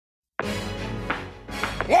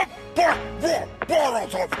What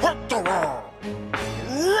bottles of Hector?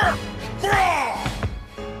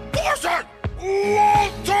 Poison!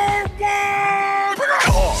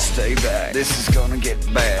 Stay back, this is gonna get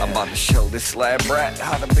bad. I'm about to show this slab rat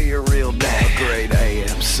how to be a real dad. A great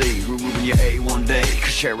AMC, removing your A one day.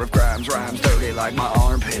 Cause Sheriff Grimes rhymes dirty like my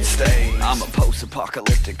armpit stain. I'm a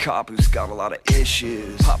post-apocalyptic cop who's got a lot of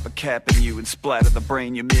issues. Pop a cap in you and splatter the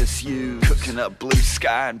brain you misuse. Cooking up blue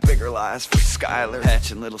sky and bigger lies for Skylar.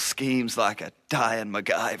 Hatching little schemes like a dying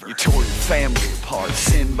MacGyver. You tore your family apart,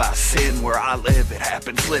 sin by sin. Where I live, it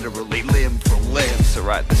happens literally limb for limb. So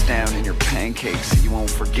write this down in your pancakes so you won't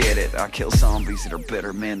forget it. I kill zombies that are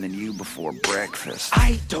better men than you before breakfast.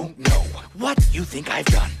 I don't know what you think I've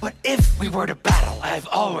done, but if we were to battle, I've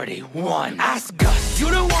already won. Ask Gus. You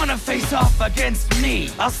don't want to face off against me.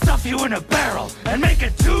 I'll stuff you in a barrel and make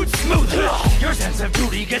it dude smoother. Your sense of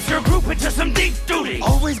duty gets your group into some deep duty.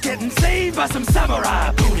 Always getting saved by some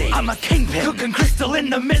samurai booty. I'm a kingpin, cooking crystal in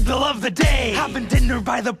the middle of the day. Having dinner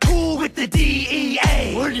by the pool with the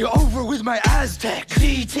DEA. When you're over with my Aztec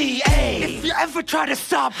GTA. If you ever try to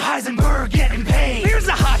stop Heisenberg getting paid, here's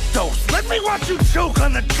a hot dose. Let me watch you choke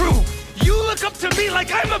on the truth. You look up to me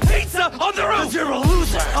like I'm a pizza on the roof. 'Cause you're a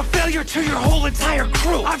loser, a failure to your whole entire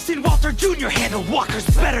crew. I've seen Walter Jr. handle walkers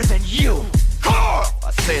better than you.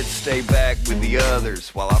 I said stay back with the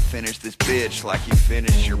others while I finish this bitch like you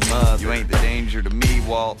finished your mother. You ain't the danger to me,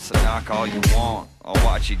 Walt, so knock all you want. I'll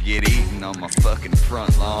watch you get eaten on my fucking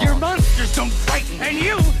front lawn. Your monsters don't frighten, and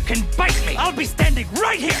you can bite me. I'll be standing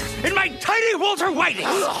right here in my tiny Walter Whiting.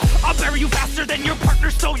 I'll bury you faster than your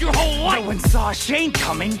partner stole your whole life. No one saw Shane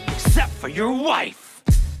coming except for your wife.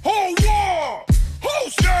 Whole war!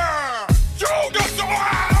 Who's there? Show us the